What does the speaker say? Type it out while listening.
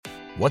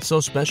What's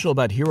so special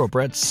about Hero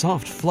Bread's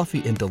soft,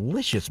 fluffy, and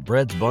delicious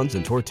breads, buns,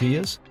 and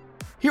tortillas?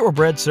 Hero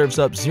Bread serves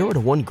up 0 to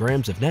 1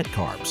 grams of net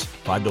carbs,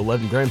 5 to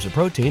 11 grams of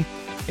protein,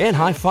 and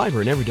high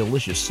fiber in every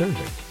delicious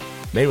serving.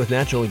 Made with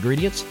natural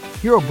ingredients,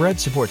 Hero Bread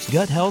supports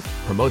gut health,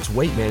 promotes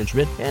weight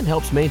management, and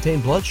helps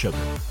maintain blood sugar.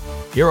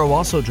 Hero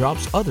also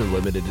drops other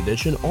limited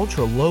edition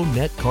ultra-low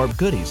net carb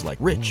goodies like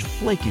rich,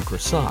 flaky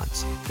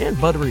croissants and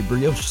buttery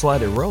brioche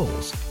slider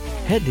rolls.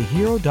 Head to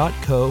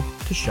hero.co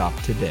to shop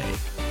today.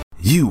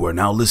 You are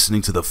now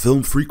listening to the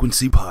Film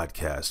Frequency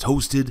Podcast,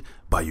 hosted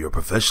by your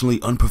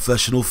professionally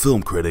unprofessional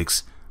film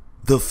critics,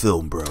 the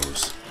Film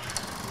Bros.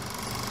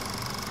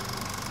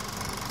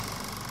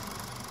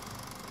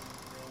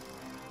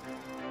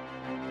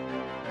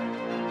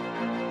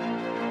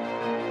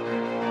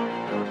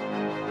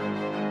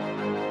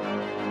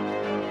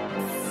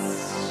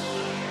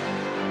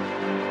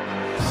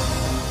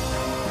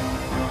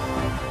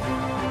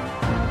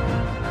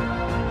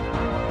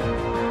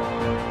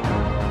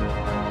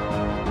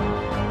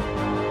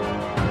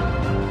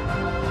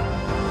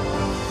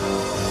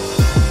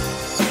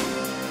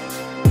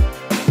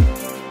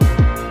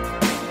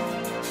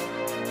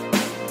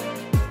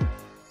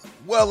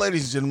 Well,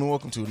 ladies and gentlemen,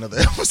 welcome to another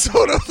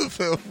episode of the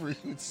Film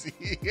Frequency.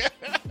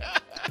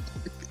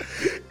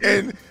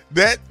 And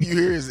that you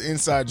hear is an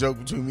inside joke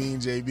between me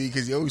and JB,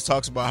 because he always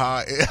talks about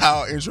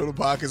how I intro the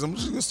podcast. I'm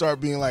just gonna start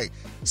being like,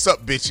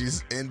 "Sup,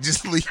 bitches," and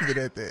just leave it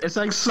at that. It's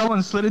like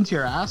someone slid into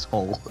your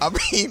asshole. I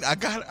mean, I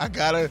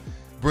gotta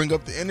bring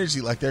up the energy.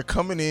 Like, they're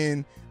coming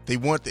in, they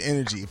want the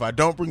energy. If I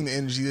don't bring the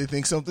energy, they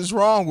think something's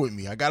wrong with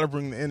me. I gotta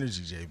bring the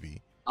energy, JB.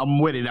 I'm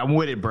with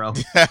it, bro.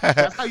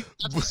 That's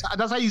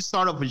how you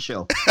start off a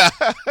show.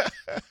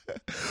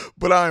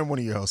 But I am one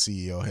of your hosts,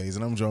 CEO Hayes,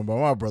 and I'm joined by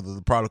my brother,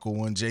 the prodigal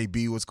one,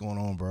 JB. What's going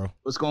on, bro?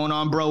 What's going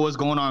on, bro? What's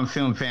going on,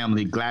 film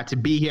family? Glad to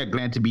be here.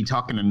 Glad to be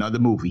talking another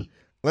movie.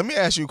 Let me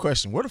ask you a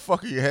question. Where the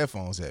fuck are your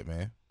headphones at,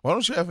 man? Why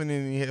don't you have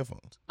any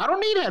headphones? I don't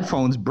need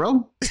headphones,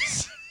 bro.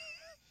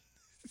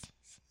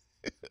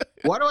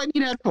 What do I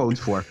need headphones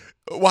for?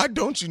 Why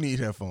don't you need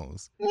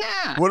headphones?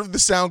 Nah. What if the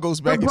sound goes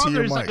back into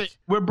your mic?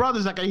 We're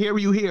brothers. I can hear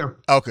you here.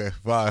 Okay,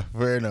 fine.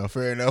 Fair enough.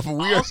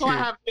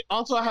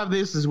 I have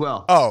this as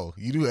well. Oh,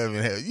 you do have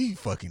it. You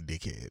fucking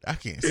dickhead. I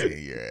can't stand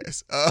your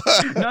ass.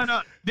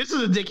 No. This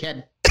is a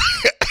dickhead.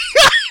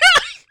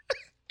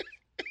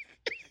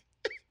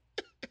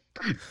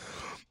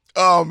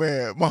 Oh,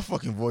 man. My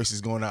fucking voice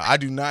is going out. I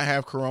do not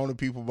have corona,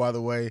 people, by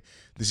the way.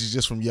 This is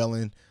just from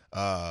yelling.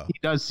 He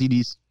does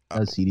CDC.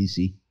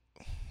 CDC.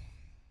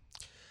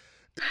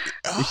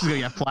 This is gonna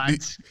get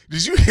flagged.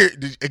 Did you hear?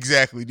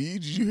 Exactly.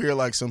 Did you hear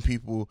like some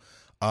people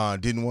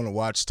didn't want to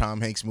watch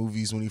Tom Hanks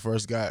movies when he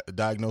first got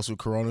diagnosed with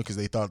corona because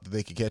they thought that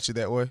they could catch it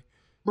that way?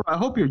 Bro, I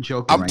hope you're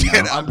joking. I'm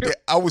dead. Now. I'm dead.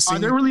 Are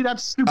there really that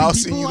stupid? I'll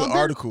send you the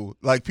article.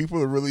 Like,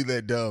 people are really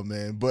that dumb,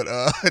 man. But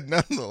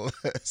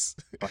nonetheless,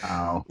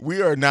 wow.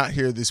 We are not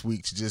here this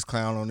week to just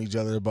clown on each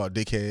other about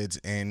dickheads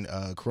and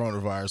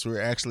coronavirus.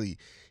 We're actually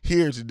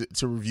here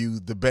to review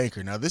The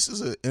Banker. Now, this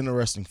is an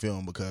interesting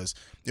film because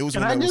it was.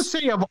 Can I just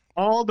say, of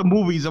all the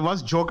movies of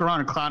us joking around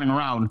and clowning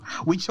around,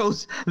 we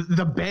chose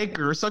The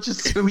Banker, such a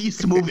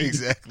serious movie,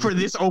 exactly. for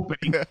this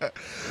opening.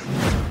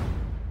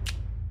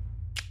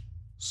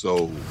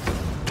 So,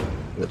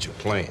 what's your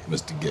plan,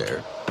 Mr.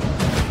 Garrett?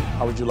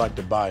 How would you like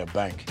to buy a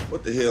bank?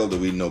 What the hell do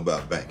we know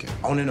about banking?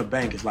 Owning a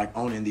bank is like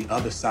owning the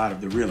other side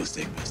of the real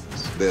estate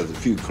business. There's a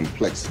few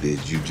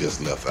complexities you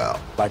just left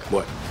out. Like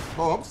what?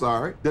 Oh, I'm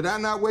sorry. Did I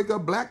not wake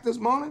up black this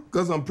morning?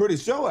 Because I'm pretty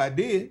sure I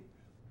did.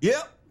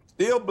 Yep,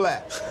 still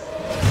black.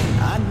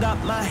 I got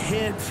my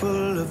head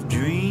full of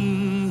dreams.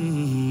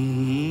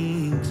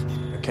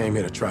 I came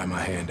here to try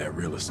my hand at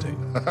real estate.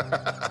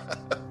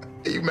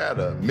 You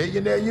matter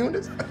millionaire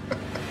units?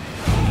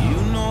 You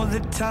know the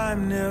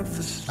time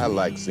never stops. I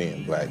like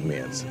seeing black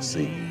men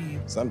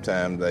succeed.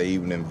 Sometimes I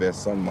even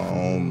invest some of my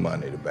own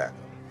money to back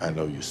them. I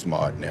know you're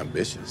smart and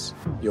ambitious.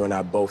 You and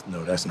I both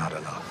know that's not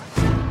enough.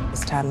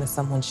 It's time that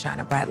someone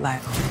shine a bright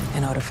light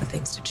in order for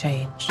things to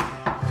change.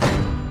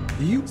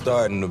 You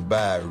starting to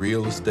buy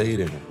real estate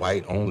in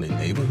white-only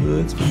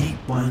neighborhoods? Keep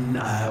one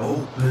eye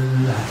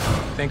open like.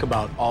 Think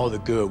about all the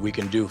good we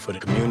can do for the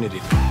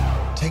community.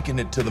 Taking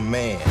it to the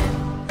man.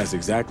 That's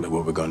exactly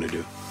what we're going to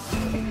do.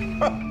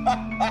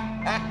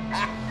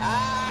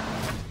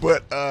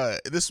 But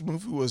this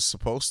movie was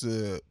supposed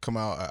to come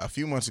out a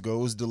few months ago.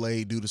 It was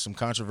delayed due to some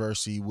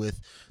controversy with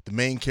the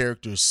main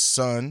character's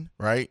son,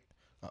 right?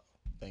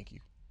 Thank you.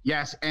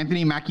 Yes,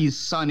 Anthony Mackie's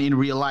son in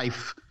real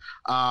life.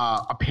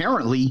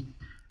 Apparently,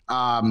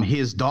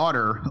 his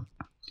daughter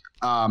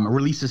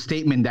released a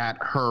statement that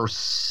her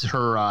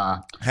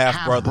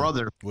half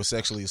brother was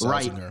sexually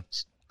assaulting her.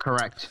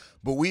 Correct.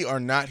 But we are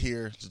not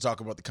here to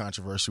talk about the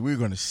controversy. We're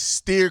going to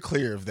steer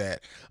clear of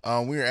that.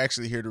 We are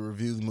actually here to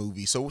review the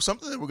movie. So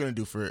something that we're going to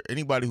do for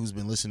anybody who's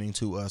been listening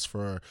to us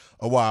for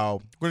a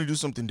while, we're going to do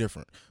something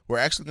different. We're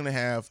actually going to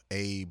have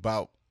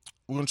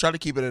we're going to try to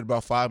keep it at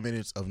about 5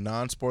 minutes of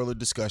non-spoiler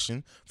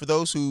discussion for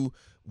those who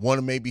want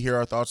to maybe hear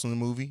our thoughts on the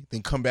movie,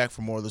 then come back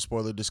for more of the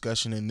spoiler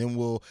discussion, and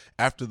then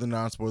after the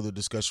non-spoiler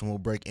discussion, we'll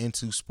break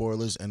into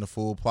spoilers and the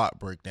full plot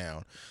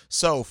breakdown.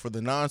 So for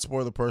the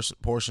non-spoiler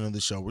portion of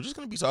the show, we're just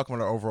going to be talking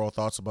about our overall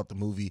thoughts about the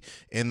movie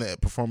and the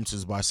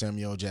performances by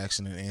Samuel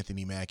Jackson and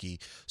Anthony Mackie.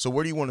 So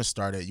where do you want to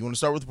start at? You want to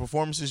start with the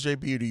performances,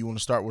 JB, or do you want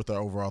to start with our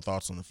overall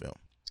thoughts on the film?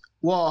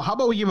 Well, how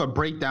about we give a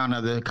breakdown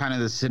of the kind of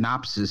the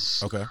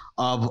synopsis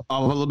of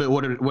a little bit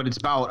what it's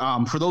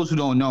about. For those who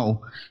don't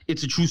know,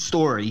 it's a true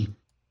story.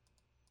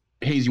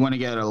 Hayes, you want to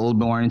get a little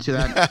bit more into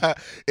that?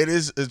 It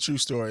is a true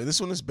story.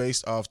 This one is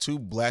based off two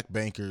black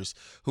bankers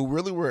who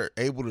really were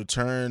able to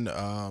turn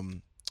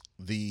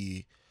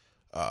the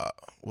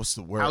what's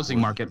the word? Housing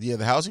market. Yeah,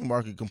 the housing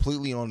market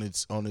completely on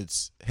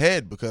its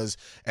head, because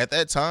at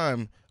that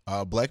time,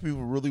 black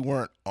people really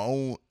weren't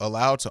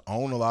allowed to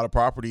own a lot of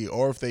property,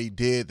 or if they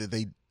did, that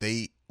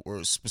they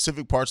were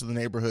specific parts of the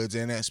neighborhoods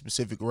and at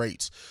specific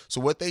rates.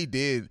 So what they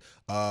did,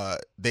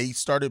 they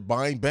started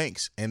buying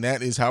banks, and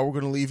that is how we're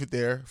going to leave it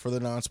there for the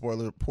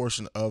non-spoiler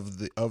portion of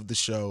the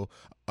show.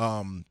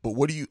 But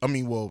what do you? I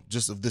mean, well,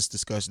 just of this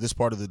discussion, this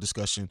part of the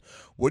discussion,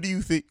 what do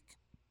you think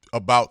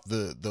about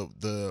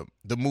the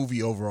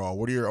movie overall?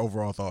 What are your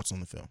overall thoughts on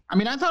the film? I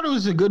mean, I thought it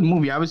was a good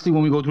movie. Obviously,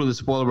 when we go through the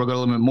spoiler, we'll go a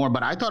little bit more,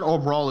 but I thought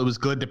overall it was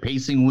good. The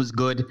pacing was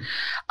good.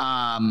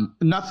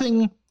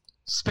 Nothing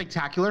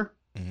spectacular.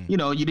 Mm-hmm. You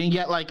know, you didn't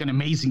get like an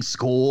amazing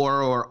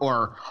score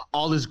or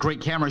all this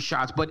great camera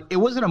shots, but it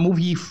wasn't a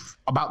movie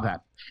about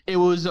that. It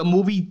was a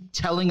movie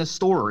telling a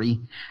story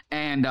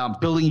and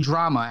building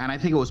drama, and I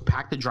think it was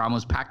packed of drama, it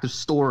was packed of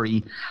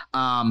story.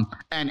 And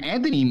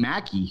Anthony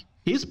Mackie,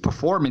 his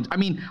performance. I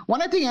mean,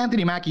 when I think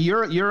Anthony Mackie,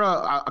 you're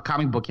a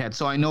comic book head,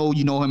 so I know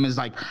you know him as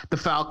like the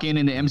Falcon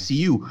in the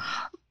MCU.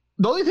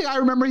 The only thing I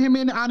remember him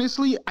in,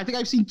 honestly, I think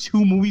I've seen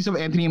 2 movies of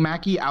Anthony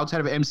Mackie outside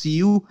of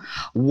MCU.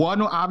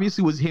 One,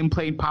 obviously, was him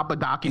playing Papa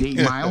Doc in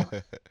 8 Mile.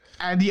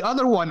 And the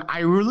other one, I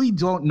really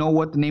don't know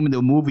what the name of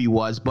the movie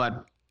was,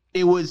 but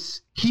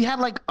he had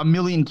like 1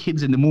 million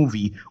kids in the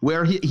movie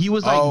where he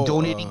was like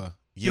donating.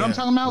 You know what I'm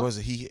talking about? Was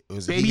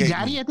it Baby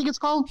Daddy, I think it's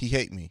called. He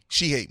Hate Me.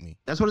 She Hate Me.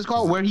 That's what it's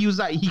called. Where he was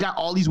like, he got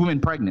all these women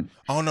pregnant.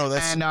 Oh no,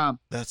 that's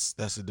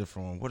a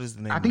different one. What is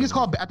the name? I think it's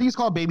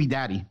called Baby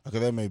Daddy. Okay,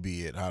 that may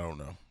be it. I don't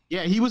know.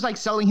 Yeah, he was like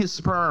selling his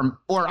sperm,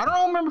 or I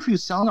don't remember if he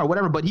was selling or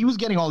whatever, but he was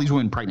getting all these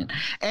women pregnant.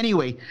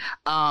 Anyway,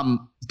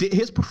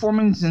 his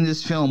performance in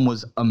this film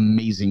was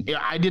amazing.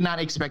 I did not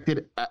expect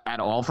it at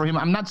all for him.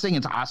 I'm not saying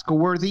it's Oscar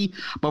worthy,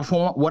 but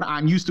from what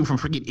I'm used to from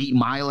freaking 8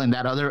 Mile and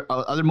that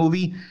other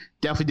movie,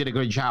 definitely did a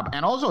good job.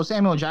 And also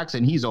Samuel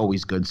Jackson, he's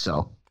always good.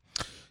 So,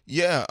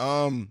 yeah,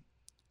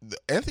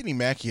 Anthony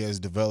Mackie has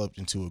developed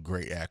into a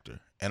great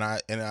actor. And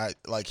I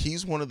like,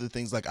 he's one of the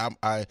things, like,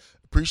 I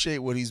appreciate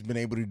what he's been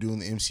able to do in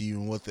the MCU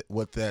and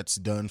what that's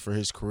done for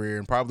his career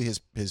and probably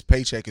his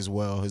paycheck as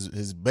well,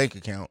 his bank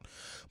account.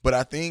 But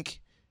I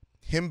think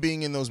him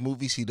being in those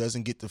movies, he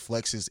doesn't get to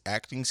flex his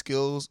acting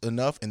skills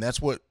enough, and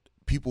that's what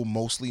people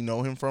mostly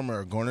know him from or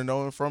are going to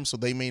know him from, so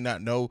they may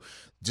not know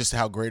just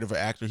how great of an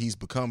actor he's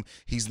become.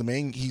 He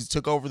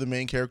took over the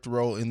main character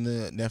role in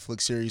the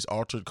Netflix series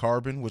Altered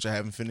Carbon, which I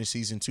haven't finished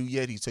season 2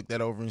 yet. He took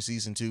that over in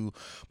season 2.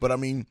 But I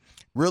mean,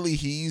 really,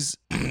 he's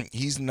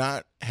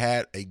not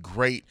had a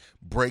great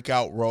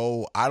breakout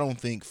role, I don't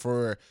think,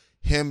 for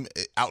him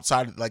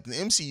outside. Like, the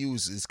MCU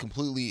is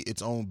completely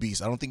its own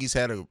beast. I don't think he's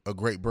had a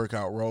great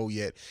breakout role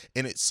yet,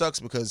 and it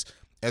sucks because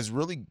as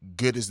really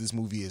good as this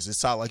movie is,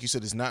 it's not, like you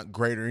said, it's not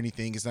great or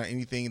anything. It's not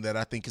anything that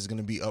I think is going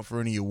to be up for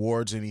any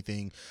awards or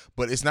anything,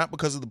 but it's not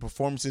because of the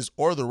performances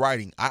or the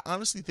writing. I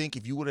honestly think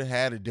if you would have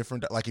had a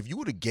different, like, if you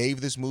would have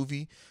gave this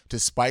movie to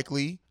Spike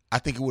Lee, I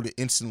think it would have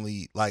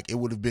instantly, like, it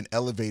would have been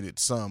elevated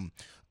some.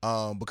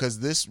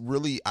 Because this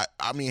really,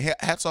 I mean,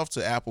 hats off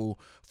to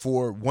Apple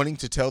for wanting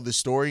to tell this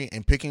story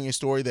and picking a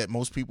story that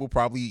most people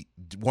probably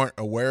weren't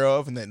aware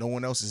of and that no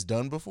one else has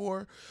done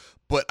before.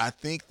 But I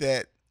think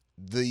that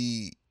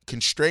the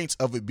constraints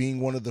of it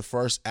being one of the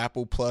first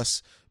Apple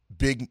Plus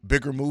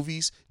bigger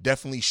movies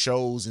definitely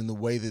shows in the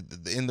way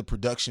that in the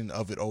production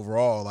of it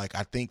overall. Like,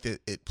 I think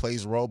that it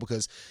plays a role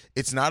because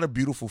it's not a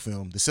beautiful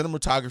film. The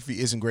cinematography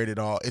isn't great at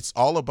all. It's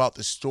all about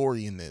the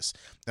story in this.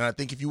 And I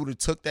think if you would have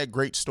took that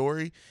great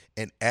story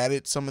and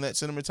added some of that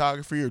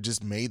cinematography, or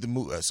just made the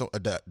movie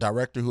a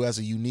director who has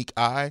a unique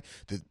eye,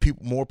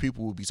 that more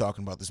people would be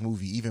talking about this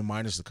movie, even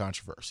minus the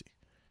controversy.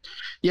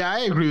 Yeah, I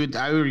agree with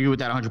that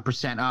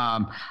 100%.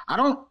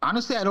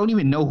 I don't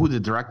even know who the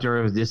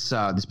director of this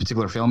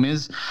particular film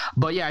is,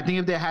 but yeah, I think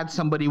if they had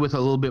somebody with a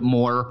little bit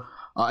more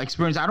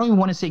experience, I don't even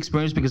want to say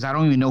experience because I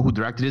don't even know who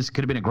directed this.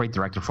 Could have been a great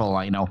director for all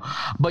I know.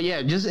 But yeah,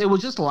 it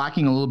was just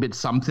lacking a little bit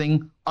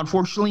something,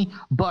 unfortunately.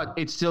 But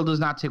it still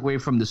does not take away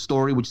from the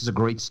story, which is a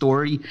great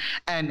story.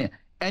 And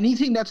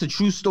anything that's a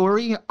true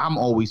story, I'm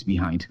always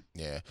behind.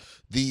 Yeah.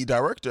 The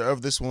director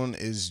of this one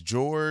is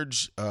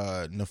George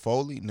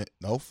Nofli,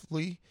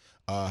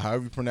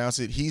 however you pronounce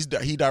it. He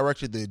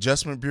directed The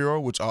Adjustment Bureau,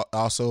 which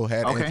also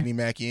had Anthony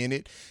Mackie in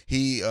it.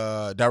 He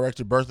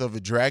directed Birth of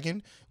a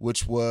Dragon,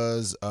 which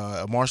was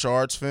a martial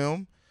arts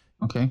film.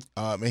 Okay.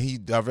 And he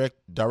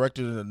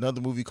directed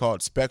another movie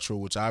called Spectral,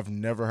 which I've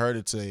never heard.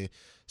 It's a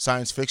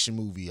science fiction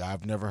movie.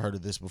 I've never heard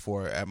of this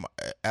before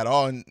at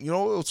all. And you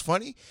know what's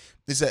funny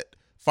is that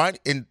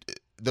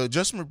the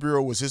Adjustment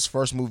Bureau was his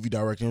first movie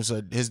directing. It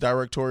was his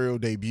directorial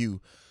debut.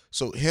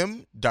 So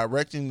him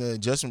directing the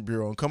Adjustment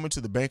Bureau and coming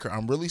to The Banker,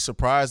 I'm really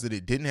surprised that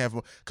it didn't have,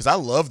 because I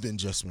loved the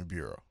Adjustment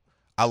Bureau.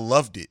 I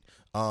loved it.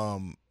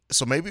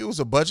 So maybe it was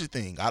a budget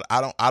thing.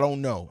 I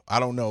don't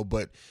know.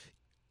 But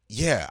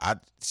yeah,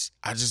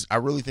 I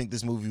really think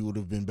this movie would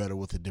have been better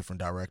with a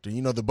different director.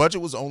 You know, the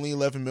budget was only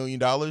 $11 million,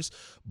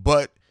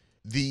 but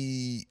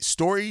the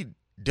story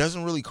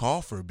doesn't really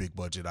call for a big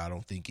budget, I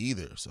don't think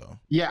either. So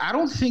yeah, I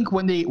don't think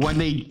when they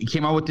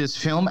came out with this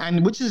film,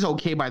 and which is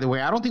okay by the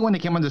way, I don't think when they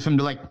came out with this film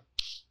they're like,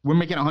 we're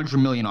making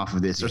 $100 million off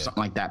of this or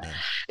something like that.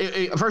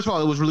 First of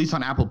all, it was released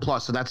on Apple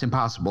Plus, so that's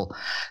impossible.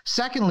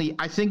 Secondly,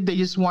 I think they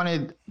just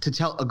wanted to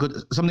tell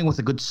something with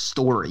a good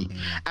story,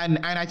 and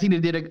I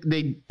think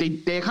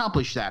they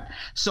accomplished that.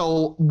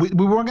 So we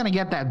weren't gonna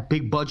get that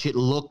big budget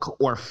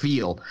look or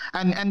feel,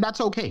 and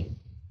that's okay.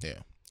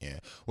 Yeah.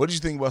 What did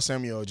you think about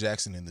Samuel L.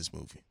 Jackson in this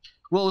movie?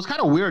 Well, it was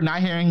kind of weird not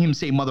hearing him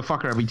say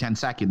motherfucker every 10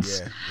 seconds.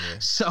 Yeah.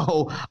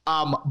 So,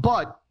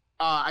 but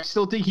I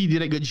still think he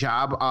did a good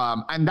job.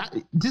 And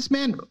this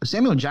man,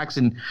 Samuel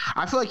Jackson,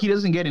 I feel like he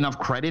doesn't get enough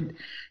credit.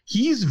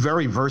 He's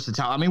very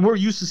versatile. I mean, we're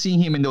used to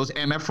seeing him in those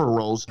MFer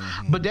roles,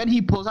 but then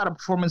he pulls out a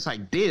performance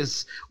like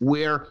this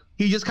where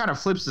he just kind of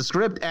flips the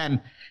script,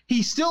 and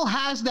he still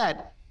has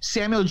that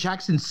Samuel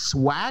Jackson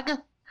swag,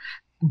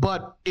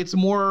 but it's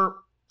more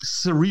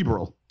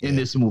cerebral in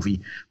this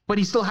movie. But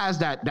he still has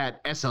that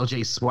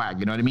SLJ swag,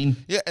 you know what I mean?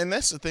 Yeah, and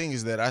that's the thing,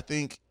 is that I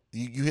think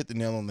you hit the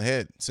nail on the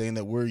head, saying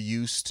that we're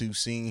used to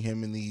seeing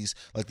him in these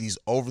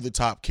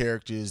over-the-top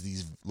characters,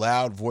 these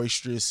loud,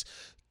 boisterous,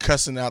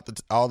 cussing out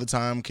all the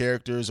time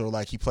characters, or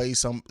like he plays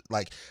some,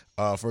 like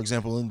for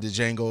example in the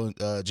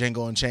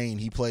Django Unchained,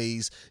 he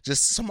plays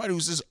just somebody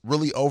who's just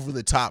really over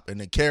the top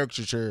and a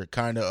caricature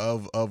kind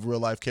of real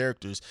life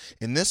characters.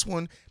 In this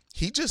one,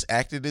 he just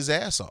acted his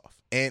ass off,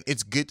 and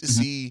it's good to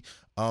see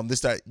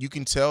that you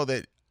can tell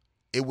that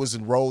it was a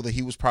role that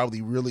he was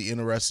probably really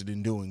interested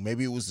in doing.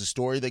 Maybe it was the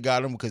story that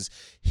got him, because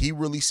he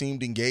really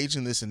seemed engaged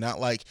in this, and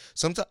not like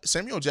sometimes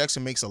Samuel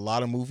Jackson makes a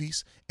lot of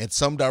movies, and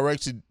some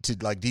directed to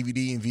like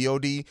DVD and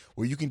VOD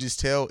where you can just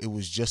tell it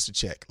was just a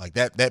check, like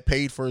that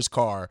paid for his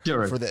car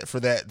for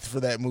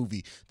that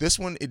movie. This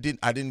one,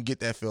 I didn't get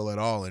that feel at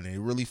all, and it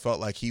really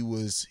felt like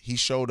he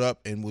showed up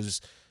and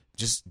was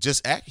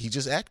just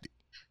acted.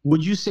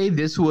 Would you say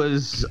this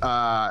was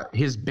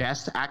his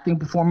best acting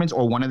performance,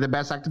 or one of the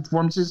best acting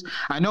performances?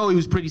 I know he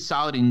was pretty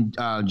solid in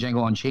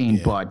Django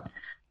Unchained, but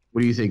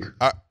what do you think?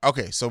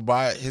 Okay, so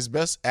by his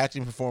best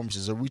acting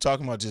performances, are we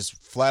talking about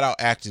just flat out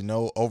acting,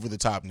 no over the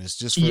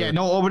topness?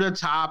 No over the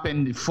top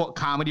and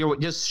comedy, or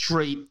just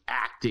straight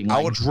acting,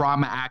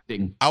 drama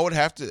acting.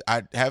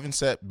 I haven't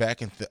sat back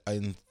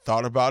and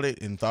thought about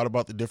it and thought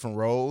about the different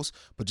roles,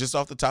 but just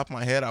off the top of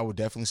my head, I would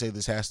definitely say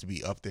this has to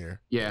be up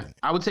there. Yeah,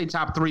 I would say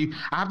top 3.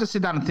 I have to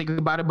sit down and think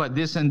about it, but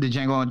this and the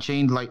Django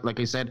Unchained, like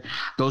I said,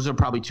 those are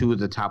probably 2 of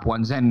the top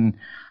ones. And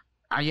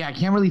I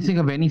can't really think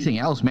of anything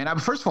else, man.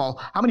 First of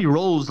all, how many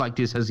roles like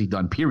this has he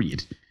done?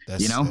 Period.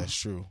 That's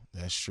true.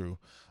 That's true.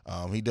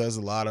 He does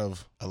a lot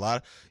of.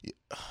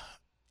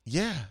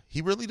 Yeah,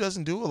 he really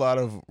doesn't do a lot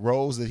of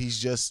roles that he's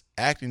just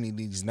acting, and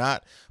he's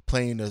not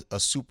playing a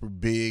super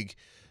big,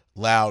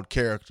 loud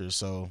character.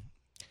 So,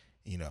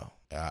 you know,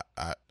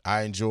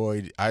 I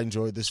enjoyed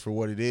this for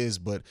what it is.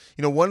 But,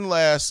 you know, one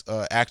last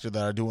actor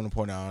that I do want to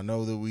point out. I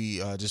know that we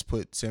just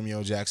put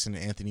Samuel Jackson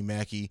and Anthony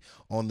Mackie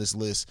on this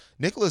list.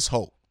 Nicholas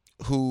Hoult,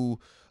 who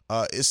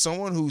is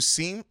someone who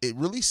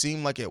really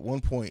seemed like at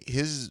one point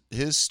his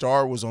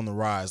star was on the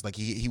rise. Like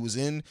he was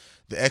in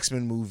the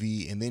X-Men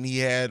movie, and then he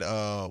had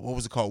what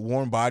was it called,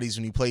 Warm Bodies,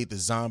 when he played the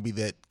zombie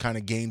that kind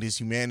of gained his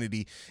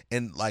humanity.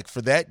 And like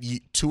for that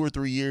 2 or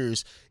 3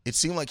 years, it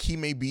seemed like he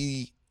may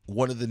be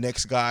one of the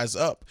next guys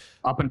up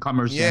and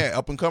comers. Yeah,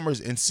 up and comers.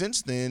 And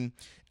since then,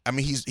 I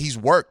mean, he's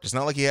worked. It's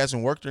not like he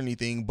hasn't worked or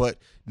anything, but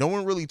no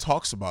one really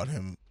talks about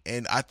him.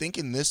 And I think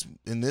in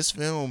this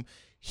film,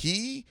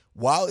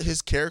 while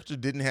his character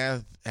didn't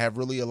have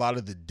really a lot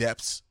of the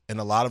depths and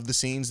a lot of the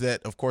scenes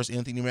that, of course,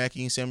 Anthony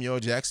Mackie and Samuel L.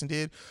 Jackson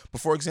did.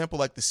 But for example,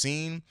 like the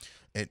scene,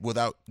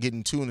 without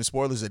getting too into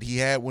spoilers, that he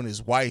had when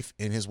his wife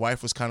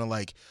was kind of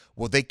like,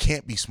 well, they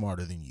can't be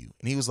smarter than you.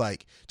 And he was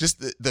like,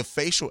 just the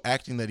facial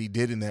acting that he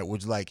did in that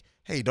was like,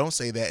 hey, don't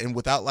say that. And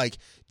without like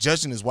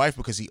judging his wife,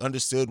 because he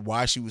understood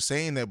why she was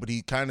saying that, but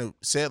he kind of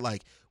said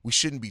like, we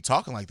shouldn't be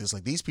talking like this.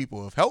 Like, these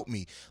people have helped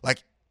me.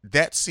 Like,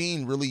 that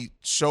scene really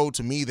showed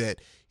to me that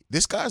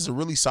this guy's a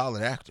really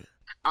solid actor.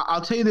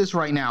 I'll tell you this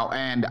right now,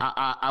 and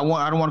I don't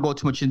want to go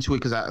too much into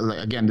it because,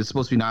 again, this is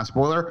supposed to be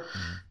non-spoiler.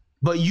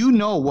 But you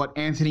know what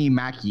Anthony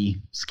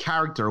Mackie's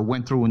character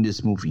went through in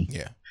this movie.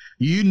 Yeah.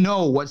 You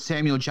know what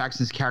Samuel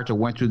Jackson's character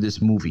went through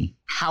this movie.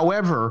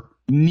 However,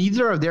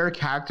 neither of their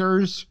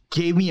characters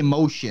gave me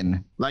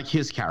emotion like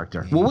his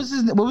character. What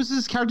was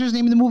his character's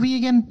name in the movie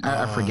again?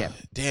 I forget.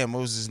 Damn,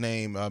 what was his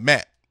name?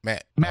 Matt.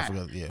 Matt.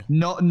 Yeah.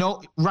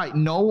 No, right.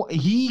 No,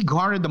 he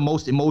garnered the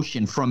most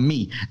emotion from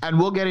me, and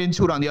we'll get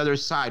into it on the other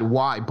side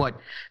why. But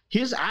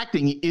his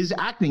acting is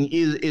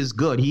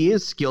good. He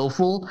is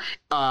skillful,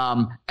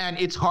 and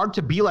it's hard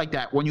to be like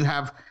that when you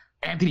have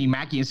Anthony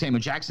Mackie and Samuel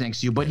Jackson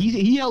next to you. But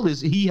he held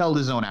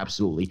his own.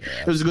 Absolutely.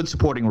 It was a good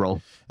supporting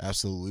role.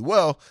 Absolutely.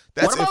 Well,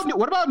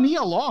 what about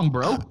Nia Long,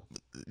 bro?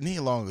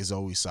 Nia Long is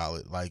always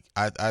solid. Like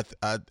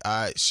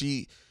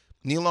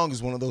Nia Long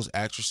is one of those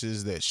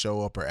actresses that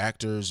show up, or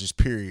actors, just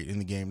period, in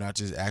the game, not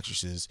just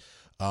actresses.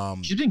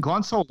 She's been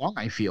gone so long,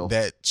 I feel.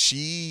 That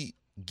she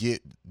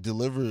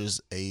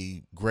delivers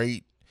a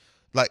great,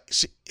 like,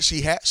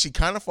 she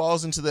kind of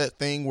falls into that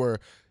thing where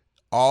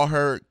all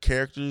her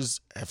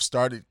characters have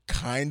started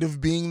kind of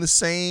being the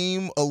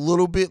same a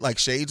little bit, like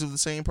shades of the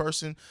same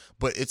person,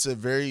 but it's a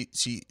very,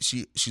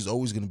 she's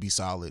always going to be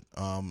solid.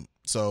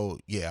 So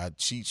yeah,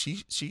 she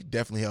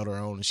definitely held her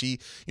own, and she,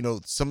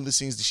 some of the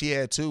scenes that she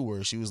had too,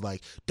 where she was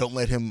like, don't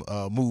let him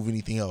move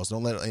anything else,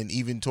 and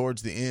even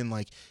towards the end,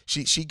 like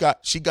she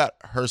got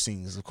her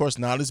scenes. Of course,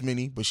 not as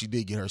many, but she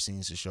did get her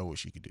scenes to show what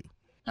she could do.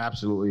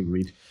 Absolutely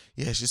agreed.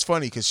 Yeah, it's just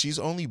funny because she's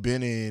only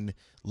been in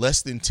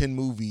less than 10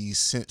 movies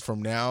since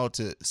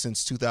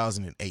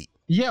 2008.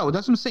 Yeah, well,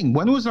 that's what I'm saying.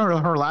 When was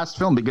her last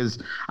film? Because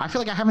I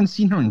feel like I haven't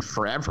seen her in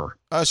forever.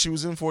 She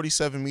was in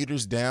 47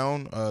 Meters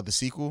Down, the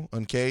sequel,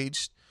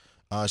 Uncaged.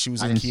 She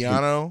was in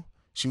Keanu.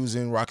 She was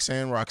in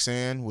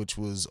Roxanne, which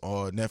was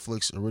a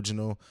Netflix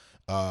original.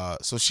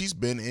 So she's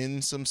been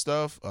in some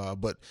stuff,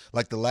 but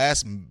like the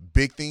last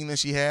big thing that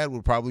she had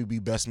would probably be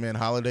Best Man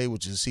Holiday,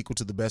 which is a sequel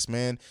to The Best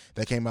Man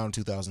that came out in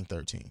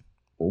 2013.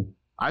 Oh,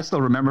 I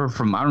still remember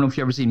from, I don't know if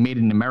you ever seen Made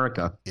in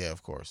America. Yeah,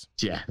 of course.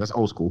 Yeah, that's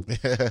old school.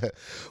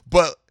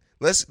 But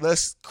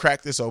let's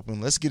crack this open.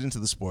 Let's get into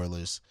the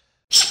spoilers.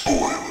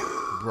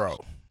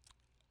 Bro,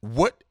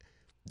 what?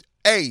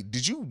 Hey,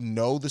 did you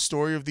know the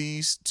story of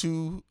these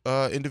two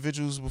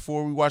individuals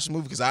before we watched the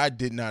movie? Because I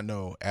did not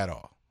know at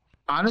all.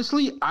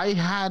 Honestly, I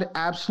had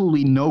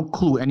absolutely no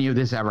clue any of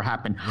this ever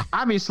happened.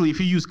 Obviously, if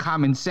you use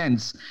common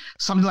sense,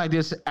 something like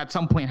this at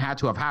some point had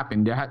to have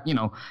happened.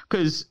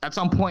 Because at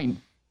some point,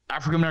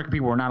 African-American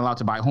people were not allowed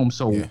to buy homes.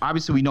 So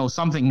obviously we know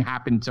something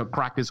happened to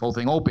crack this whole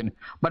thing open,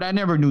 but I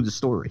never knew the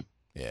story.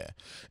 Yeah.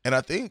 And I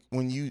think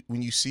when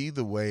you see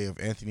the way of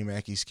Anthony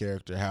Mackie's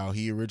character, how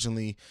he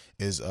originally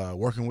is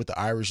working with the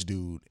Irish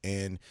dude,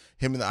 and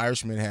him and the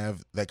Irishman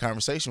have that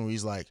conversation where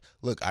he's like,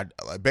 look,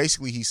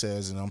 basically he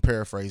says, and I'm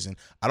paraphrasing,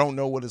 I don't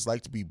know what it's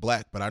like to be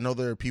black, but I know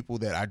there are people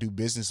that I do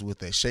business with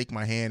that shake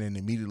my hand and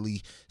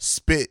immediately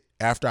spit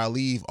after I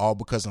leave, all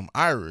because I'm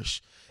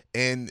Irish.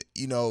 And,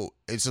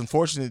 it's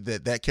unfortunate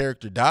that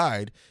character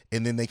died.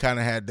 And then they kind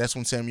of that's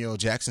when Samuel L.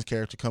 Jackson's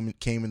character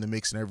came in the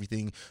mix and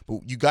everything. But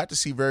you got to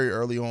see very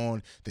early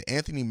on that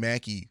Anthony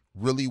Mackie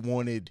really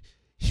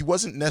he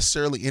wasn't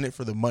necessarily in it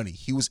for the money.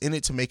 He was in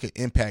it to make an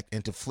impact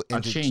and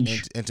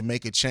to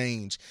make a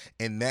change.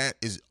 And that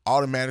is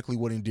automatically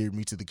what endeared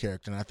me to the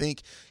character. And I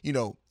think,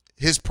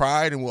 his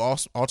pride, and we'll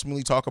also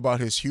ultimately talk about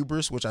his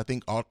hubris, which I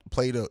think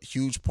played a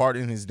huge part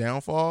in his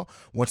downfall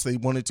once they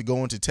wanted to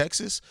go into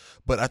Texas.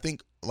 But I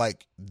think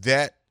like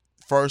that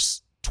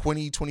first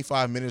 20,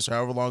 25 minutes, or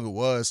however long it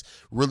was,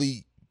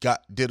 really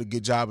did a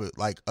good job at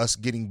like us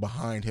getting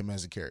behind him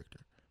as a character.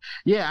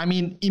 Yeah, I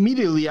mean,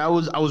 immediately I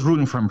was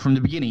rooting for him from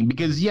the beginning,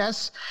 because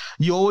yes,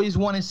 you always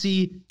want to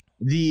see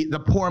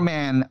the poor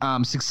man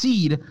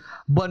succeed,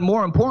 but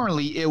more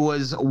importantly, it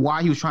was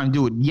why he was trying to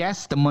do it.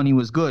 Yes, the money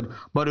was good,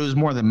 but it was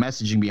more the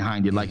messaging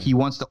behind it. Like, he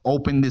wants to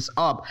open this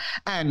up,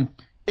 and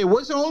it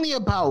wasn't only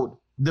about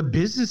the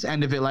business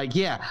end of it. Like,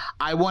 yeah,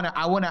 I want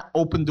to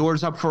open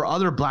doors up for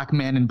other black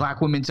men and black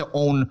women to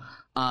own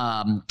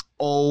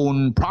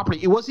property.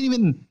 It wasn't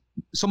even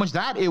so much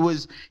that, it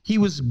was he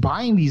was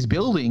buying these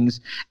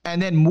buildings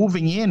and then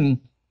moving in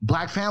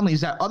black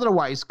families that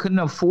otherwise couldn't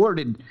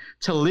afford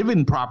to live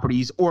in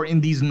properties or in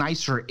these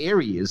nicer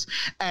areas.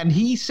 And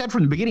he said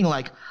from the beginning,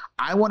 like,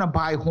 I want to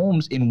buy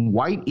homes in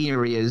white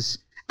areas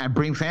and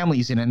bring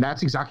families in. And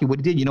that's exactly what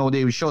he did.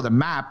 They would show the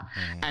map,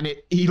 and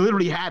he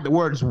literally had the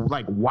words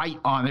like white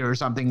on it or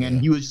something,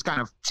 and he was just kind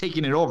of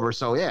taking it over.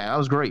 So yeah, that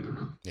was great.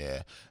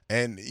 Yeah.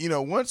 And,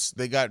 once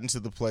they got into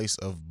the place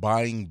of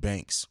buying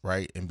banks,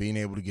 right, and being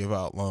able to give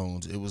out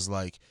loans, it was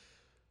like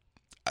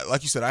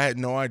you said, I had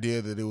no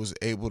idea that it was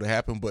able to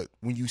happen. But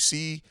when you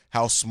see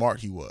how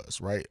smart he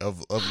was, right,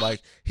 of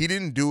like, he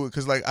didn't do it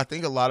because, like, I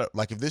think a lot of,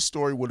 like, if this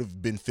story would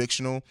have been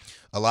fictional,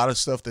 a lot of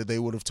stuff that they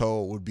would have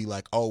told would be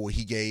like, oh, well,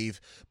 he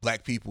gave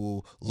black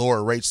people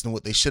lower rates than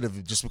what they should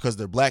have just because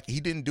they're black.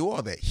 He didn't do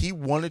all that. He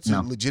wanted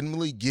to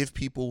legitimately give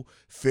people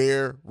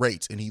fair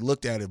rates, and he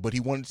looked at it, but he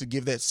wanted to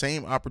give that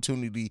same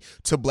opportunity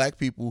to black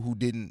people who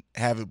didn't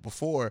have it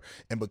before.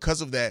 And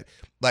because of that,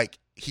 like,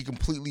 he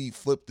completely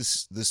flipped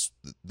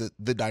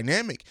the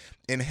dynamic.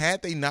 And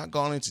had they not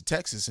gone into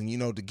Texas, and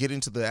to get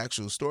into the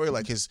actual story,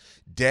 like, his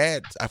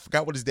dad, I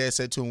forgot what his dad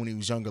said to him when he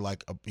was younger.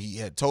 Like, he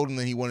had told him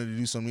that he wanted to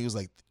do something. He was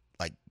like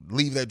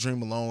leave that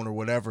dream alone or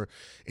whatever.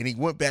 And he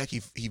went back.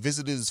 He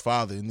visited his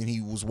father, and then he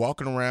was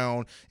walking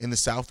around in the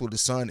South with his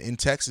son in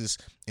Texas,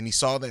 and he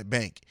saw that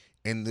bank.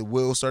 and the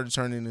wheels started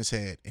turning in his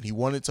head, and he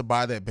wanted to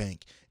buy that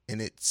bank.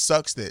 And it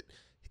sucks that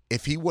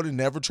if he would have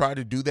never tried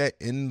to do that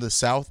in the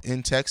South,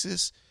 in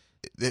Texas,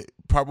 it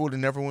probably would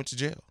have never went to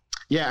jail.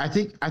 Yeah, I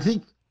think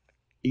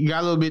he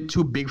got a little bit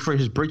too big for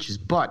his britches,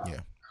 but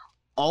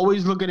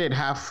always look at it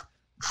half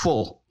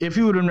full. If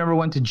he would have never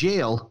went to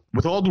jail,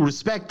 with all due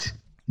respect,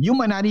 you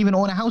might not even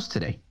own a house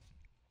today.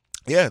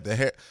 Yeah,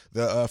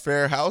 the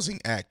Fair Housing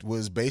Act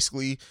was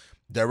basically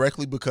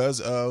directly because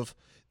of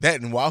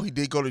that. And while he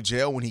did go to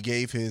jail when he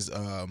gave his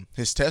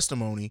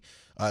testimony,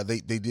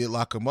 they did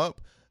lock him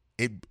up.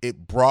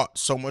 It brought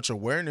so much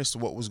awareness to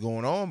what was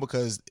going on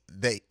because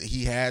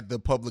he had the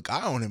public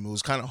eye on him. It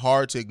was kind of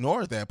hard to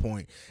ignore at that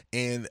point.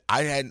 And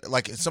I had,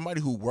 like,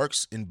 somebody who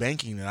works in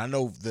banking, and I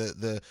know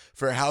the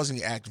Fair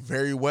Housing Act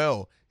very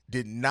well,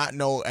 did not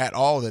know at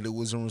all that it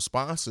was in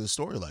response to a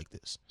story like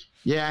this.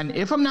 Yeah, and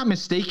if I'm not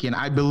mistaken,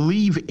 I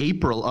believe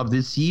April of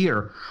this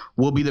year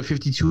will be the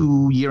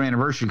 52-year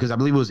anniversary, because I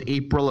believe it was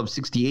April of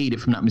 68,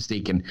 if I'm not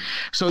mistaken.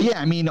 So, yeah,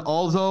 I mean,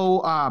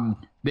 although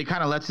they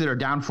kind of led to their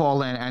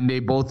downfall and they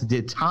both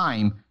did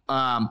time,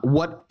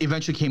 what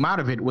eventually came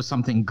out of it was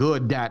something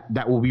good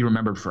that will be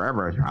remembered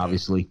forever,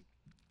 obviously.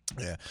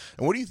 Yeah.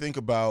 And what do you think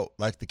about,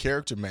 like, the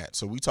character Matt?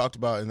 So we talked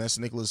about, and that's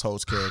Nicholas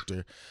Holt's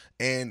character.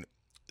 And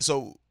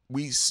so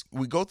we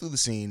go through the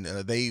scene.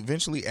 They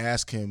eventually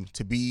ask him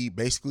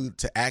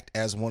to act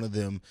as one of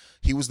them.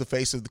 He was the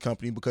face of the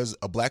company because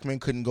a black man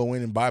couldn't go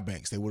in and buy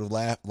banks. They would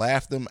have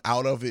laughed them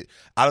out of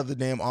the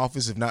damn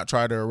office, if not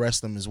tried to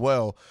arrest them as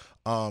well.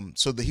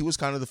 So that he was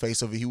kind of the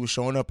face of it. He was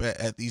showing up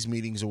at these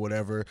meetings or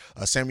whatever.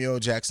 Samuel L.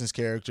 Jackson's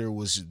character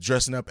was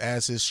dressing up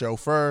as his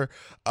chauffeur.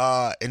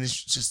 And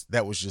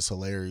that was just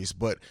hilarious.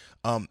 But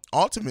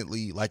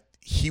ultimately, like,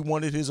 he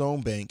wanted his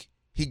own bank.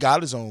 He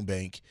got his own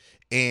bank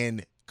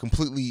and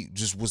completely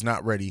just was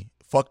not ready,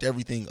 fucked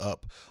everything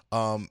up.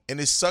 And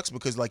it sucks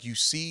because, like, you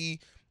see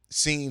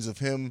scenes of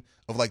them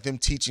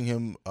teaching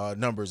him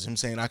numbers, him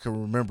saying I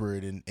can remember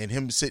it, and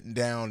him sitting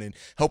down and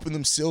helping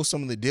them seal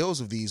some of the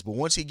deals of these. But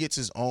once he gets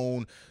his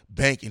own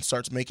bank and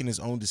starts making his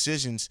own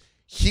decisions,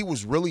 he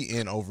was really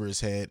in over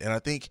his head, and I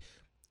think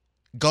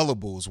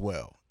gullible as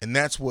well. And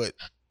that's what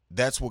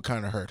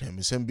kind of hurt him,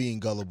 is him being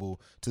gullible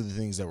to the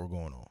things that were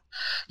going on.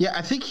 Yeah,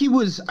 I think he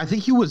was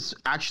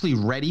actually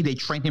ready. They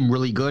trained him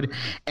really good.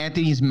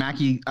 Anthony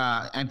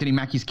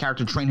Mackie's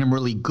character trained him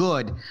really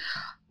good.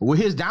 Well,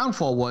 his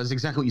downfall was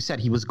exactly what you said.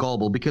 He was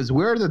gullible, because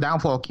where the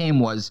downfall came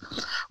was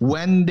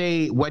when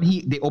they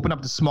opened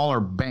up the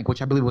smaller bank,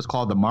 which I believe was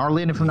called the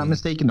Marlin, if I'm not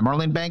mistaken, the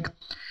Marlin Bank.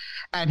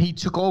 And he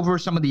took over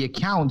some of the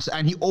accounts,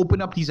 and he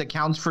opened up these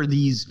accounts for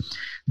these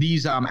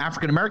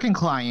African-American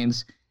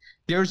clients.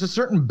 There's a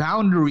certain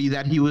boundary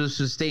that he was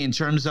to stay in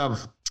terms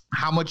of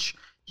how much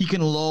he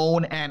can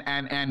loan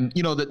and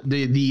you know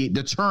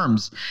the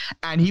terms,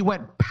 and he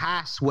went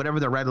past whatever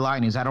the red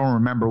line is. I don't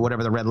remember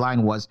whatever the red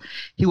line was.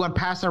 He went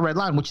past that red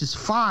line, which is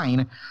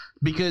fine,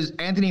 because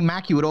Anthony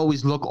Mackie would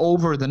always look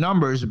over the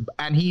numbers,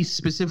 and he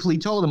specifically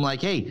told him,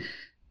 like, hey,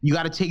 you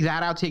got to take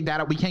that out.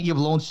 We can't give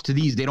loans to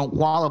these. They don't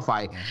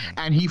qualify.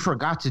 And he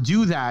forgot to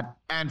do that.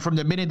 And from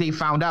the minute they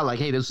found out, like,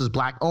 hey, this is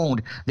black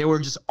owned, they were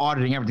just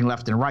auditing everything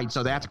left and right.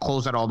 So they had to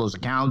close out all those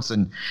accounts.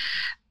 And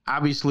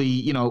obviously,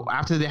 you know,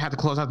 after they had to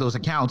close out those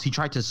accounts, he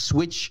tried to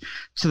switch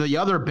to the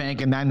other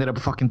bank, and that ended up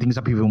fucking things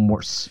up even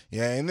worse.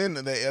 Yeah, and then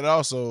it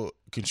also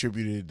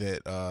contributed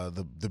that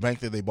the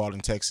bank that they bought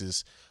in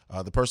Texas,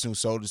 the person who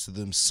sold it to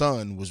them,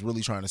 son, was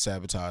really trying to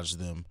sabotage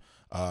them.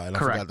 And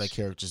Correct. I forgot that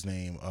character's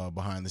name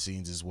behind the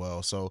scenes as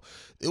well. So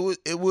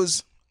it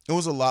was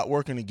a lot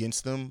working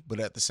against them, but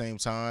at the same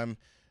time,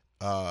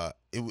 you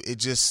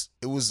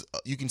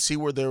can see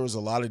where there was a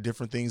lot of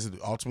different things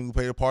that ultimately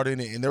played a part in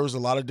it, and there was a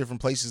lot of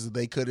different places that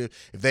they could have,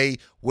 if they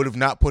would have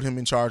not put him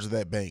in charge of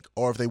that bank,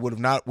 or if they would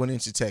have not went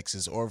into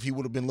Texas, or if he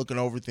would have been looking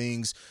over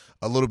things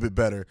a little bit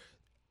better.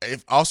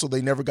 If also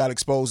they never got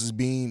exposed as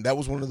being, that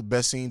was one of the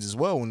best scenes as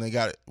well, when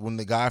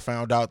the guy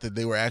found out that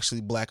they were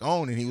actually black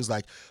owned, and he was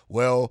like,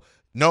 well,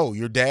 no,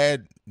 your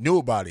dad knew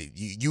about it.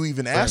 You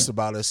even asked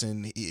about us,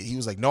 and he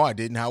was like, no, I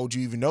didn't. How would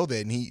you even know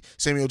that? And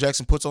Samuel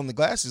Jackson puts on the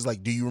glasses,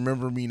 like, do you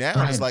remember me now?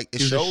 Right. It's like, it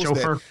shows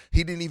that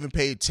he didn't even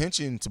pay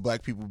attention to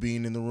black people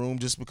being in the room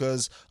just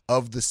because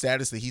of the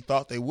status that he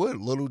thought they would.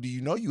 Little do you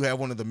know, you have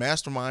one of the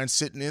masterminds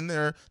sitting in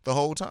there the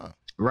whole time.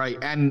 Right,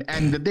 and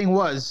the thing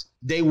was,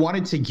 they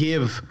wanted to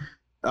give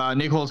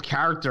Nichols'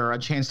 character a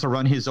chance to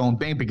run his own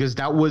bank, because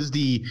that was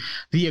the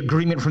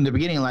agreement from the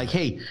beginning. Like,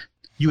 hey,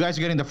 you guys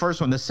are getting the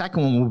first one. The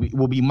second one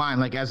will be mine,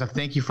 like, as a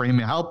thank you for him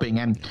helping.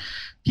 And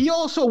he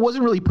also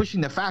wasn't really pushing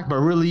the fact, but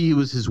really it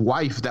was his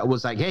wife that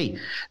was like, hey,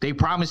 they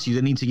promised you,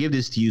 they need to give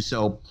this to you.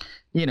 So,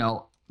 you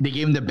know, they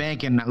gave him the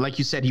bank, and like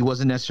you said, he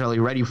wasn't necessarily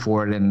ready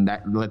for it, and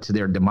that led to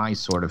their demise,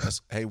 sort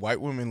of. Hey,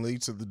 white women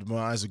lead to the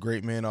demise of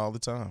great men all the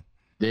time.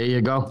 There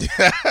you go.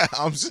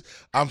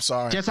 I'm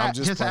sorry. Just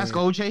ask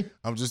OJ.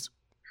 I'm just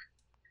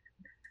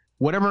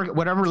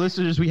whatever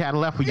listeners we had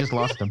left, we just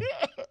lost them.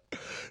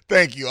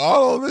 Thank you.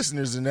 All our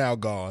listeners are now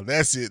gone.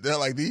 That's it. They're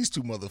like, these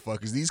two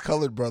motherfuckers, these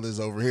colored brothers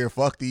over here.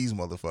 Fuck these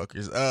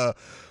motherfuckers.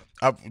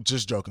 I'm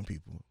just joking,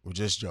 people. We're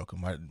just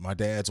joking. My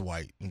dad's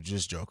white. I'm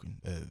just joking.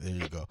 There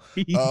you go.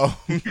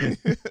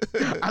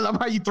 I love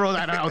how you throw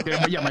that out there.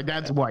 But yeah, my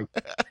dad's white.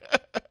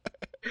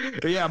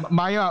 Yeah,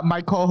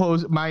 my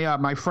co-host,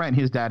 my friend,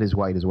 his dad is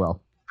white as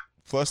well.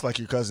 Plus, like,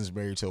 your cousin's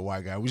married to a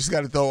white guy. We just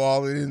got to throw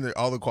all it in there,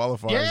 all the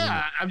qualifiers.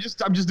 Yeah, I'm just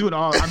doing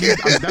all.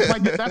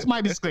 That's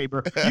my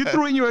disclaimer. You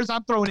threw in yours,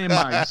 I'm throwing in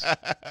mine.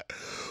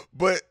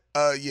 But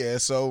yeah,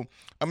 so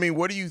I mean,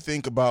 what do you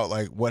think about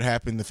like what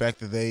happened? The fact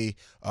that they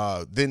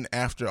then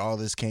after all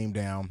this came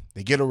down,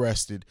 they get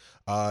arrested.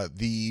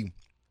 The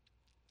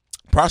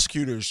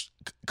prosecutors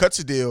cuts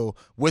a deal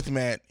with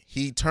Matt.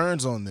 He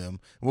turns on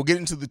them. We'll get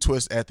into the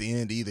twist at the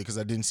end either because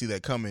I didn't see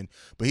that coming.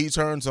 But he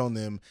turns on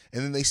them,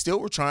 and then they still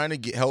were trying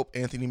to help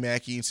Anthony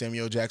Mackie and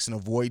Samuel Jackson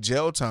avoid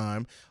jail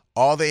time.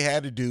 All they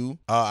had to do,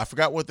 I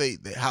forgot what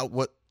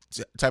what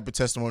type of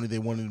testimony they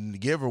wanted them to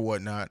give or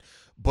whatnot,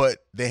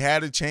 but they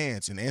had a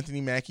chance. And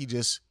Anthony Mackie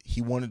he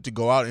wanted to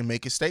go out and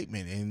make a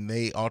statement, and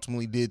they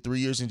ultimately did. 3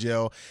 years in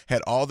jail,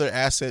 had all their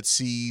assets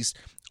seized,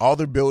 all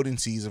their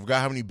buildings seized. I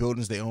forgot how many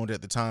buildings they owned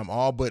at the time,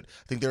 all but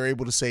I think they were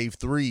able to save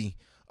 3.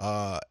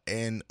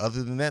 And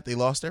other than that, they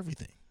lost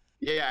everything.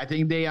 Yeah, I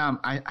think they I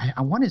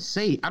want to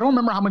say, I don't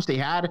remember how much they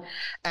had,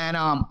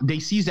 and they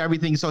seized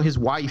everything. So his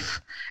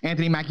wife,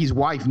 Anthony Mackie's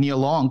wife, Nia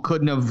Long,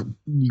 couldn't have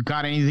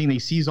got anything. They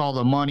seized all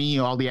the money,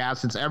 all the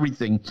assets,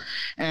 everything.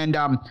 And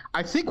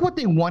I think what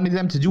they wanted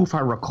them to do, if I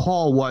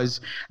recall,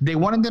 was they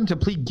wanted them to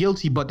plead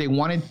guilty, but they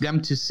wanted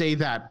them to say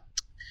that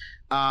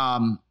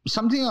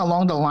something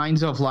along the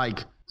lines of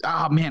like,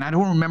 oh man, I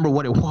don't remember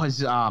what it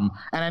was. And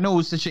I know it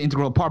was such an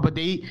integral part, but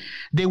they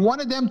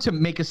wanted them to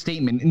make a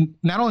statement, and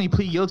not only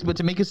plead guilty, but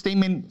to make a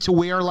statement to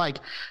where like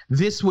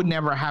this would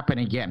never happen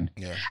again.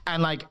 Yeah.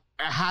 And like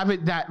have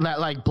it that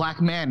like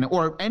black men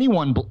or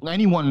anyone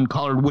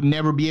colored would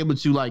never be able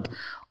to like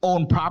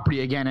own property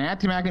again. And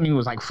Anthony Mackie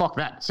was like, fuck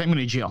that, send me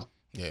to jail.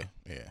 Yeah.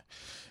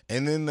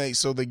 And then they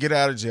get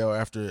out of jail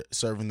after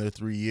serving their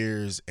 3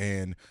 years,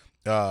 and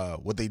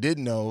what they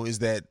didn't know is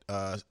that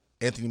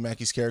Anthony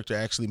Mackie's character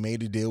actually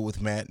made a deal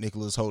with Matt,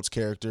 Nicholas Holt's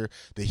character,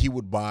 that he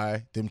would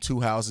buy them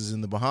 2 houses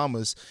in the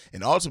Bahamas.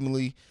 And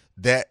ultimately,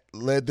 that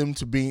led them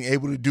to being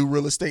able to do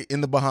real estate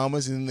in the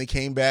Bahamas. And then they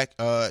came back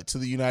to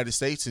the United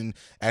States and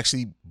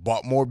actually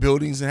bought more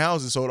buildings and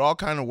houses. So it all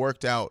kind of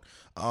worked out.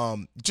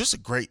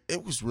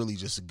 It was really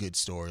just a good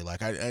story.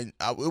 Like I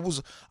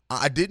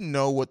didn't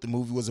know what the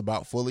movie was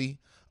about fully.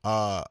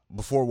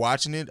 Before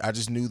watching it, I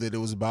just knew that it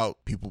was about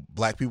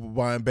black people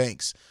buying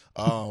banks.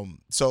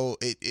 So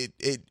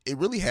it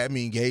really had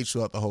me engaged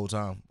throughout the whole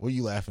time. What are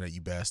you laughing at,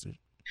 you bastard?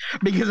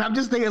 Because I'm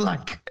just thinking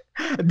like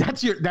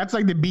that's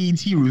like the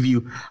BET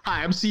review.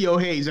 Hi, I'm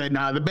CEO Hayes, and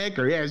the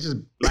banker. Yeah, it's just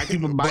black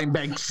people buying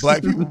banks.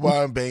 Black people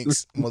buying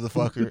banks,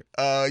 motherfucker.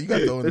 You got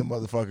to throw in the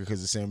motherfucker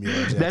because of Samuel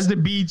Jackson. That's the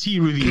BET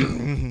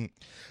review.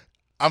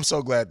 I'm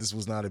so glad this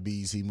was not a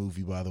BET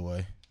movie, by the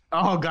way.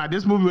 Oh God,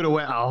 this movie would have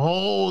went a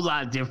whole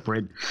lot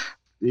different.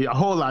 A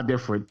whole lot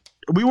different.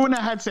 We wouldn't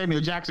have had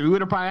Samuel Jackson. We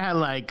would have probably had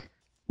like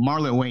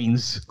Marlon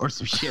Wayans or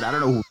some shit. I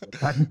don't know.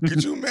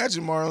 Could you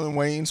imagine Marlon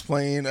Wayans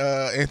playing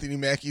Anthony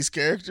Mackie's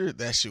character?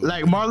 That shit.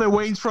 Like Marlon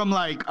Wayans from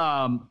like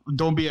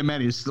Don't Be a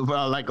Menace,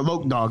 like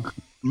Loc Dog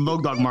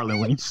Marlon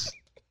Wayans.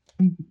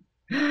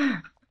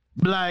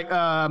 Like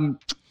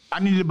I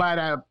need to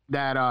buy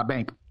that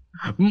bank,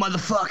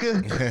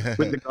 motherfucker,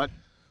 with the gun.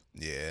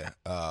 Yeah.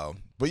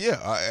 But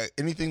yeah,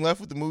 anything left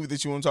with the movie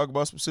that you want to talk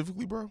about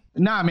specifically, bro?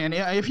 Nah, man.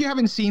 If you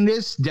haven't seen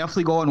this,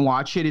 definitely go and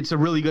watch it. It's a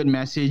really good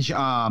message.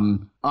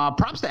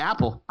 Props to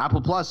Apple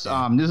Plus.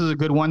 This is a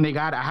good one they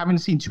got. I haven't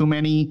seen too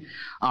many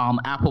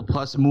Apple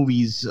Plus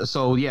movies,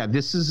 so yeah,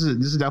 this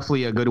is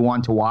definitely a good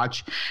one to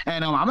watch.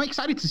 And I'm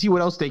excited to see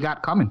what else they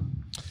got coming.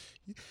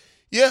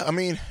 Yeah, I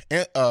mean,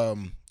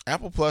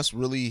 Apple Plus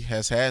really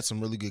has had some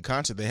really good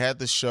content. They had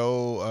the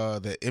show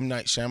that M.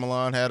 Night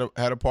Shyamalan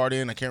had a part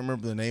in. I can't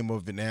remember the name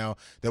of it now.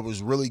 That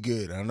was really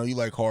good. I know you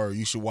like horror.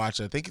 You should watch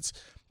it. I think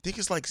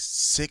it's like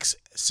six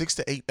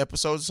to 8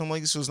 episodes or something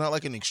like this. So it's not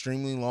like an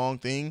extremely long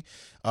thing.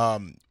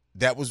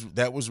 That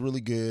was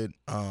really good.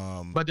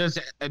 But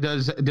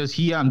does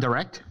he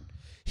direct?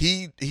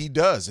 He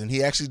does, and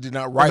he actually did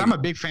not write. I'm a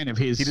big fan of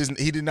his.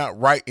 He did not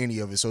write any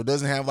of it, so it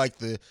doesn't have like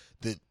the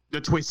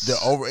twist.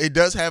 It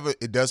does have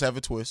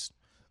a twist.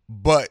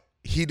 But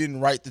he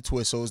didn't write the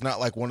twist, so it's not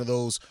like one of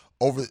those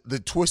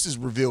the twist is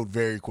revealed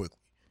very quickly.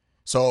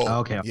 So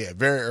okay. Yeah,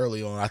 very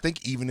early on. I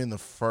think even in the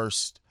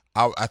first,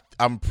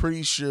 I'm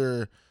pretty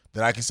sure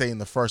that I can say in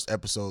the first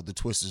episode the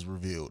twist is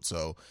revealed.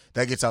 So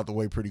that gets out the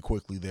way pretty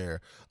quickly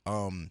there.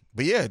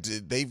 But yeah,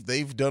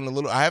 they've done a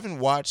little. I haven't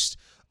watched.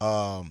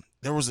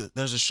 There's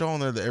a show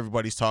on there that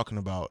everybody's talking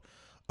about.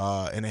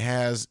 And it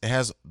has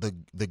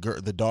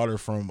the daughter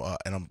from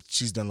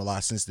she's done a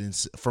lot since then,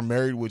 from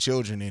Married with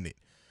Children in it.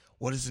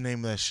 What is the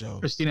name of that show?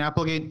 Christina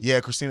Applegate. Yeah,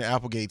 Christina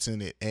Applegate's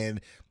in it,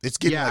 and it's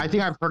getting. Yeah, I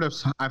think I've heard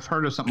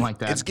of something like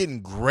that. It's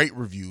getting great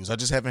reviews. I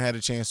just haven't had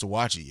a chance to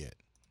watch it yet.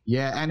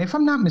 Yeah, and if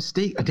I'm not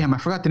mistaken, damn, I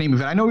forgot the name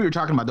of it. I know what you were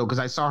talking about though, because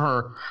I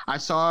saw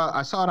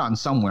it on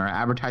somewhere,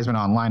 advertisement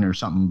online or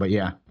something. But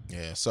yeah.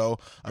 Yeah, so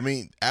I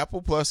mean,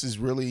 Apple Plus is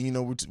really, you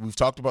know, we've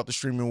talked about the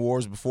streaming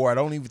wars before. I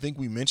don't even think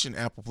we mentioned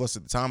Apple Plus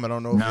at the time. I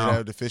don't know if it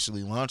had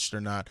officially launched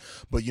or not,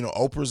 but you know,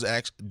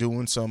 Oprah's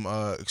doing some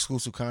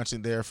exclusive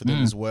content there for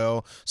them as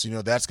well. So you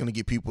know, that's going to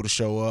get people to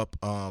show up.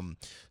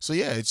 So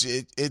yeah,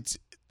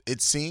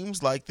 it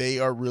seems like they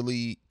are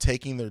really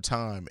taking their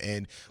time,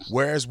 and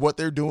whereas what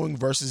they're doing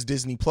versus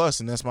Disney Plus,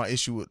 and that's my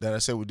issue that I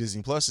said with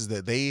Disney Plus, is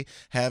that they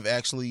have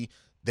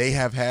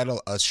had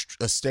a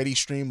steady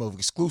stream of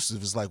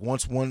exclusives. It's like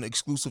once one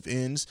exclusive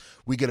ends,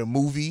 we get a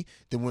movie.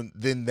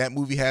 Then that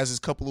movie has its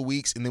couple of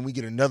weeks, and then we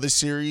get another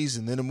series,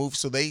 and then a movie.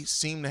 So they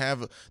seem to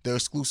have their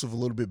exclusive a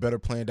little bit better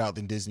planned out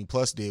than Disney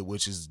Plus did,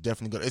 which is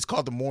definitely good. It's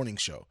called The Morning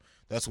Show.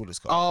 That's what it's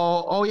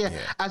called. Oh yeah.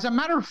 As a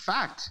matter of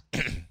fact,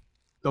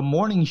 The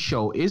Morning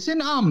Show is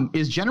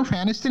Jennifer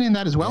Aniston in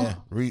that as well? Yeah,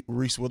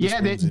 Reese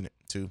Witherspoon's in it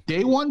too.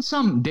 They won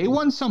some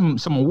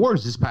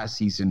awards this past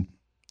season.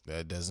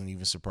 That doesn't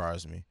even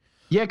surprise me.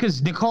 Yeah,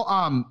 because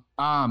Jennifer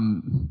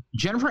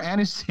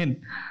Aniston,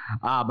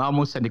 I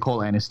almost said Nicole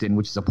Aniston,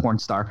 which is a porn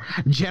star.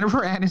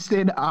 Jennifer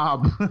Aniston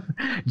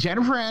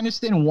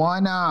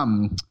won.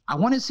 I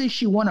want to say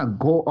she won a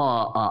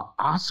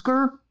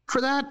Oscar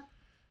for that.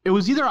 It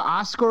was either an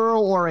Oscar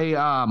or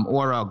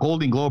a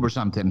Golden Globe or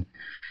something.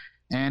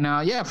 And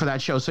for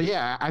that show. So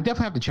yeah, I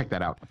definitely have to check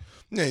that out.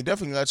 Yeah, you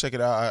definitely gotta check it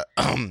out.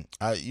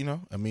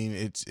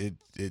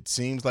 It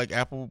seems like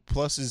Apple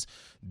Plus is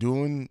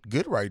doing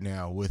good right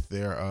now with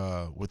their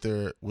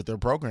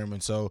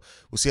programming. So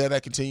we'll see how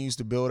that continues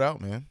to build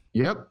out, man.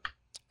 Yep.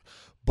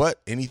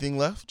 But anything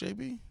left,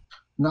 JB?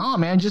 No,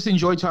 man. Just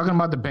enjoy talking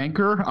about The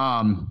Banker.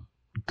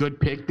 Good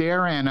pick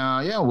there, and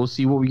we'll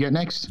see what we get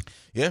next.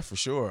 Yeah, for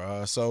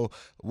sure. So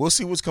we'll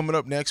see what's coming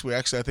up next.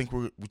 I think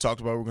we talked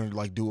about we're going to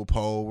like do a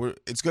poll.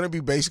 It's going to be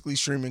basically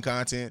streaming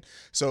content.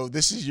 So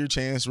this is your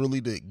chance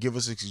really to give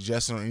us a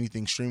suggestion on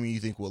anything streaming you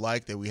think we'll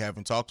like that we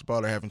haven't talked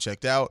about or haven't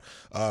checked out.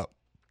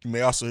 You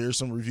may also hear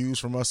some reviews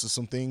from us of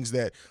some things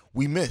that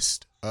we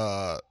missed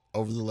over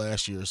the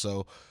last year.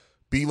 So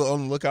be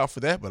on the lookout for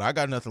that, but I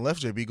got nothing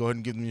left, JB. Go ahead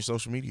and give them your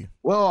social media.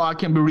 Well, I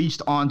can be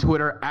reached on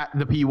Twitter at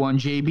the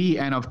P1JB,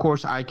 and of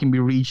course, I can be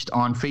reached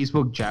on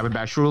Facebook, Javed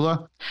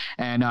Bashrullah.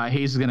 And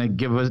Hayes is going to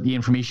give us the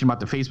information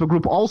about the Facebook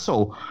group.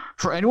 Also,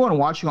 for anyone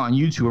watching on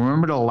YouTube,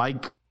 remember to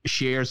like,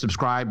 share,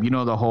 subscribe,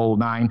 the whole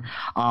nine.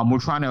 We're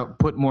trying to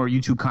put more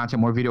YouTube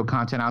content, more video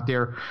content out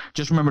there.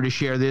 Just remember to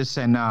share this,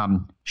 and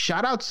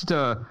shout outs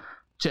to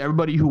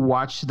everybody who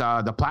watched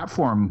the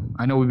platform.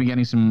 I know we've been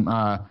getting some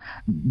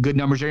good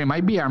numbers there. It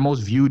might be our most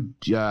viewed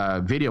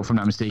video, if I'm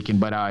not mistaken,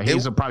 but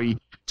Hayes will probably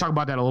talk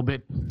about that a little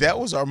bit. That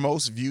was our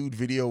most viewed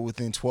video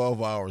within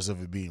 12 hours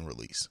of it being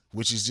released,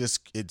 which is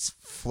it's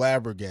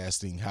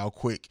flabbergasting how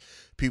quick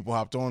people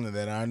hopped on to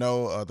that. And I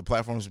know the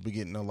platform's been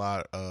getting a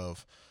lot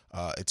of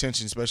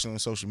attention, especially on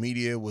social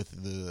media with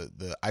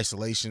the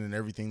isolation and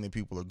everything that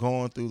people are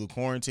going through, the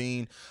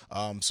quarantine.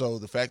 So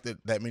the fact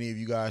that many of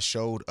you guys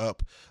showed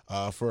up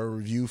for a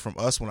review from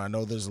us, when I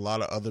know there's a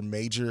lot of other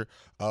major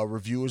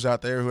reviewers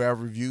out there who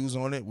have reviews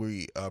on it,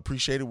 we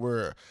appreciate it.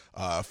 We're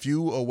a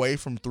few away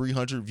from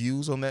 300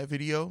 views on that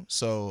video.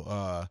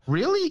 So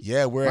really?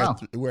 Yeah, we're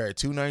at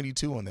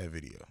 292 on that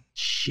video.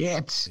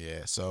 Shit.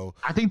 Yeah, so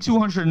I think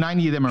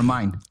 290 of them are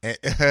mine. And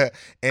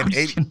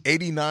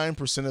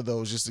 89% of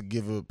those, just to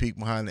give a peek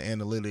behind the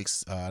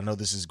analytics, I know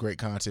this is great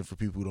content for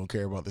people who don't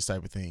care about this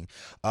type of thing.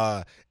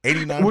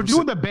 89%. We're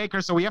doing The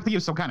Baker, so we have to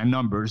give some kind of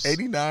numbers.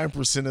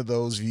 89% of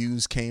those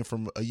views came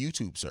from a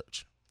YouTube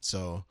search.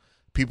 So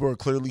people are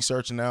clearly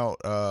searching out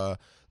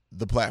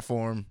the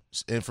platform,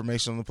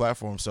 information on the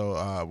platform. So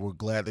we're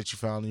glad that you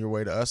found your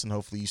way to us, and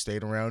hopefully you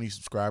stayed around, you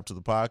subscribed to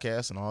the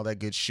podcast and all that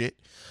good shit.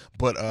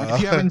 But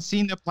if you haven't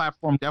seen the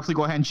platform, definitely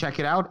go ahead and check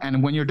it out.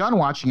 And when you're done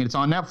watching it, it's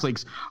on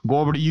Netflix. Go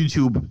over to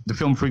YouTube, The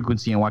Film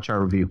Frequency, and watch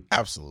our review.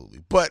 Absolutely.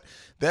 But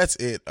that's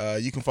it.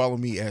 You can follow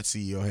me at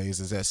CEO Hayes.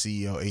 That's at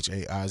CEO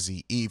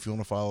HAIZE. If you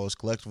want to follow us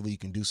collectively, you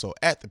can do so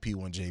at the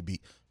P1JB.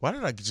 Why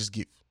did I just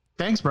get...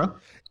 Thanks, bro.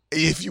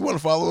 If you want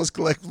to follow us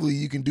collectively,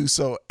 you can do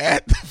so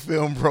at the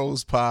Film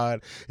Bros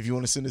Pod. If you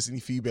want to send us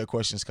any feedback,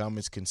 questions,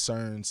 comments,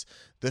 concerns,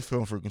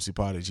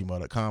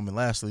 thefilmfrequencypod@gmail.com. And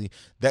lastly,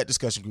 that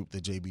discussion group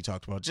that JB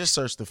talked about, just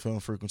search the Film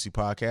Frequency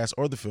Podcast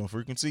or the Film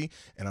Frequency,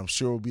 and I'm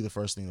sure it'll be the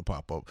first thing to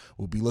pop up.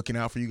 We'll be looking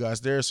out for you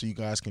guys there so you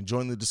guys can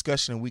join the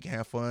discussion and we can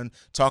have fun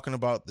talking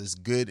about this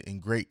good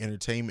and great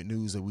entertainment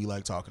news that we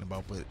like talking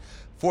about. But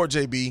for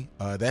JB,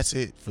 that's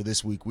it for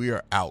this week. We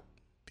are out.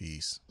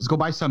 Peace. Let's go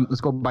buy some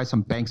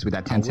banks with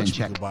that 10-cent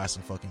check. We could buy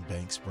some fucking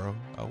banks, bro.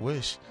 I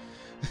wish.